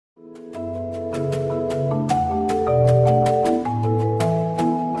So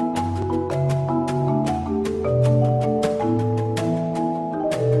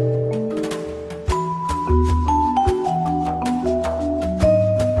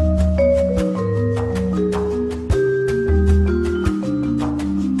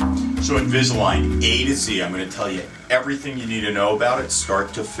Invisalign A to Z, I'm going to tell you everything you need to know about it,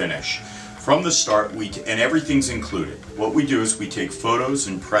 start to finish. From the start, and everything's included. What we do is we take photos,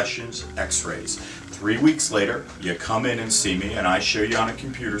 impressions, x-rays. 3 weeks later, you come in and see me, and I show you on a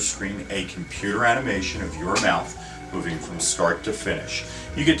computer screen a computer animation of your mouth moving from start to finish.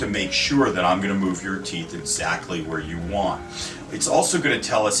 You get to make sure that I'm going to move your teeth exactly where you want. It's also going to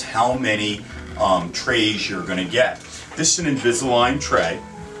tell us how many trays you're going to get. This is an Invisalign tray.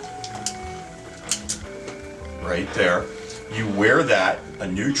 Right there. You wear that, a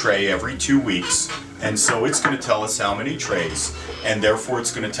new tray, every 2 weeks, and so it's going to tell us how many trays, and therefore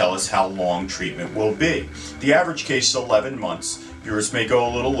it's going to tell us how long treatment will be. The average case is 11 months. Yours may go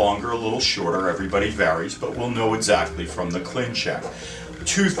a little longer, a little shorter, everybody varies, but we'll know exactly from the ClinCheck.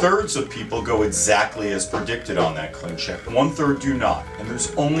 2/3 of people go exactly as predicted on that ClinCheck. 1/3 do not, and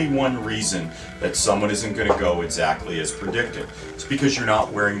there's only one reason that someone isn't going to go exactly as predicted. It's because you're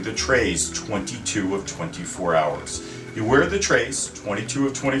not wearing the trays 22 of 24 hours. You wear the trays 22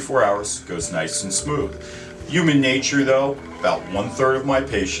 of 24 hours, goes nice and smooth. Human nature though, about 1/3 of my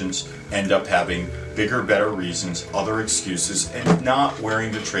patients end up having bigger, better reasons, other excuses, and not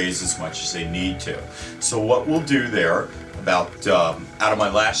wearing the trays as much as they need to. So what we'll do there, out of my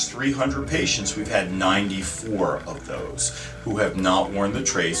last 300 patients, we've had 94 of those who have not worn the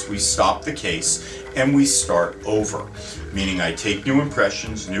trays. We stop the case and we start over, meaning I take new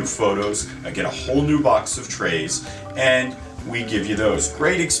impressions, new photos, I get a whole new box of trays, and we give you those.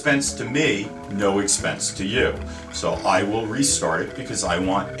 Great expense to me, no expense to you. So I will restart it because I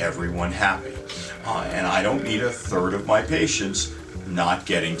want everyone happy. And I don't need 1/3 of my patients not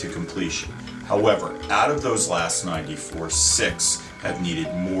getting to completion. However, out of those last 94, 6 have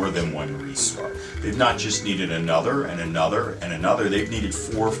needed more than one restart. They've not just needed another and another and another, they've needed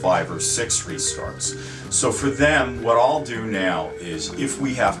 4, 5, or 6 restarts. So for them, what I'll do now is, if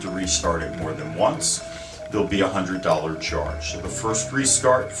we have to restart it more than once, there'll be a $100 charge. So the first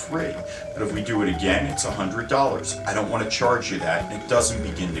restart, free. But if we do it again, it's $100. I don't want to charge you that, and it doesn't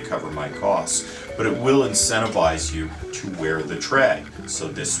begin to cover my costs. But it will incentivize you to wear the tray. So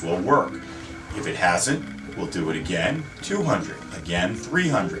this will work. If it hasn't, we'll do it again, $200, again,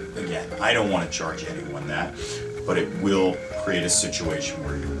 $300, again. I don't want to charge anyone that, but it will create a situation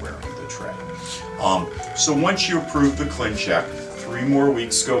where you're wearing the tray. So once you approve the ClinCheck, 3 more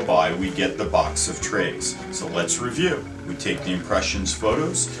weeks go by, we get the box of trays. So let's review. We take the impressions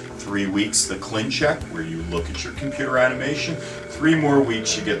photos, 3 weeks the ClinCheck, where you look at your computer animation, 3 more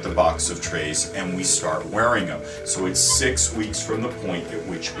weeks you get the box of trays, and we start wearing them. So it's 6 weeks from the point at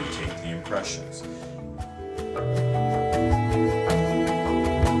which we take the impressions.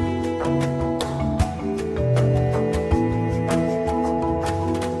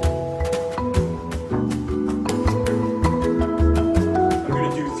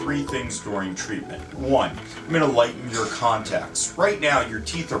 During treatment. 1, I'm going to lighten your contacts. Right now your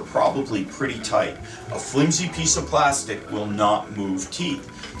teeth are probably pretty tight. A flimsy piece of plastic will not move teeth.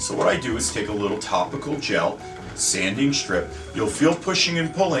 So what I do is take a little topical gel, sanding strip. You'll feel pushing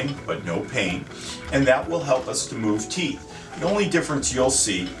and pulling, but no pain, and that will help us to move teeth. The only difference you'll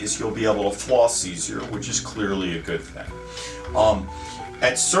see is you'll be able to floss easier, which is clearly a good thing.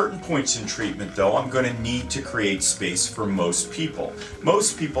 At certain points in treatment though, I'm going to need to create space for most people.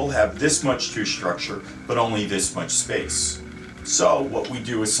 Most people have this much tooth structure, but only this much space. So what we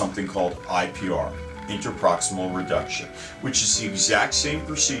do is something called IPR, interproximal reduction, which is the exact same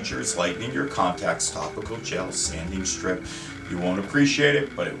procedure as lightening your contacts, topical gel, sanding strip. You won't appreciate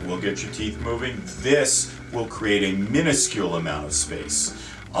it, but it will get your teeth moving. This will create a minuscule amount of space.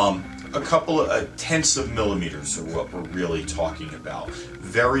 A couple of tenths of millimeters are what we're really talking about.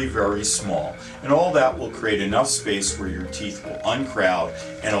 Very, very small. And all that will create enough space where your teeth will uncrowd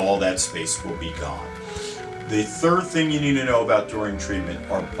and all that space will be gone. The third thing you need to know about during treatment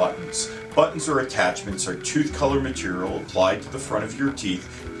are buttons. Buttons or attachments are tooth color material applied to the front of your teeth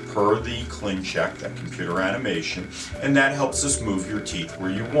per the ClinCheck, that computer animation, and that helps us move your teeth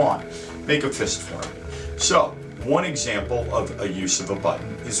where you want. Make a fist for me. So, one example of a use of a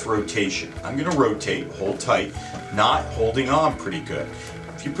button is rotation. I'm going to rotate, hold tight, not holding on pretty good.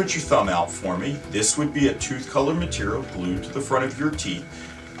 If you put your thumb out for me, this would be a tooth color material glued to the front of your teeth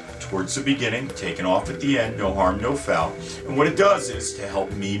towards the beginning, taken off at the end, no harm, no foul. And what it does is to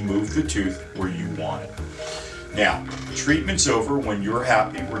help me move the tooth where you want it. Now, treatment's over when you're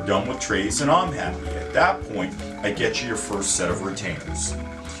happy, we're done with trays, and I'm happy. At that point, I get you your first set of retainers.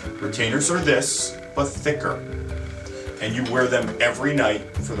 Retainers are this, but thicker, and you wear them every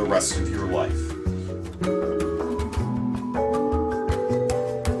night for the rest of your life.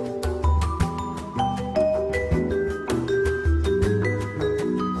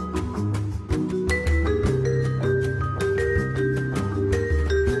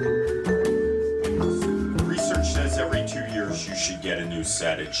 Says every 2 years you should get a new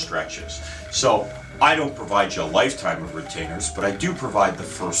set. It stretches. So I don't provide you a lifetime of retainers, but I do provide the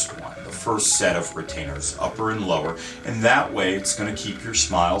first one, the first set of retainers, upper and lower, and that way it's going to keep your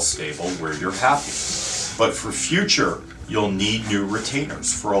smile stable where you're happy. But for future, you'll need new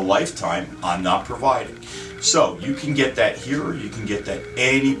retainers. For a lifetime, I'm not providing. So you can get that here, or you can get that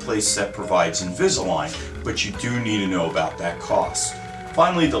any place that provides Invisalign, but you do need to know about that cost.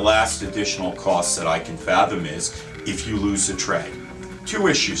 Finally, the last additional cost that I can fathom is if you lose a tray. Two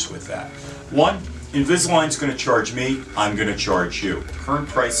issues with that. One, Invisalign's going to charge me, I'm going to charge you. Current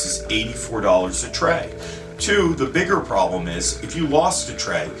price is $84 a tray. Two, the bigger problem is if you lost a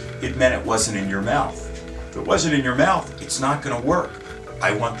tray, it meant it wasn't in your mouth. If it wasn't in your mouth, it's not going to work.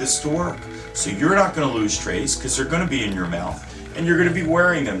 I want this to work. So you're not going to lose trays because they're going to be in your mouth. And you're going to be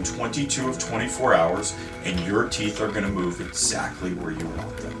wearing them 22 of 24 hours, and your teeth are going to move exactly where you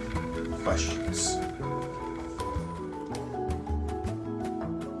want them. Questions?